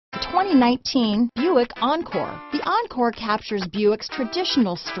2019 Buick Encore. The Encore captures Buick's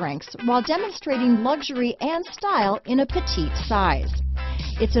traditional strengths while demonstrating luxury and style in a petite size.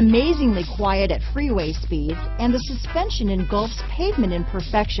 It's amazingly quiet at freeway speeds, and the suspension engulfs pavement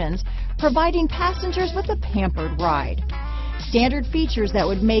imperfections, providing passengers with a pampered ride. Standard features that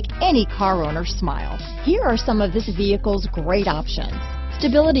would make any car owner smile. Here are some of this vehicle's great options: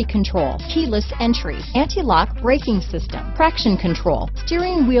 stability control, keyless entry, anti-lock braking system, traction control,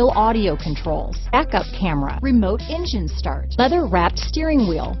 steering wheel audio controls, backup camera, remote engine start, leather-wrapped steering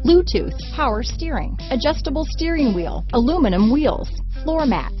wheel, Bluetooth, power steering, adjustable steering wheel, aluminum wheels, floor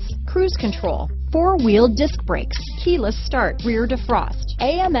mats, cruise control, four-wheel disc brakes, keyless start, rear defrost,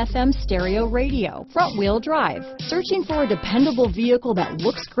 AM/FM stereo radio, front-wheel drive. Searching for a dependable vehicle that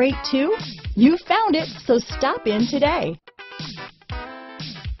looks great too? You found it, so stop in today.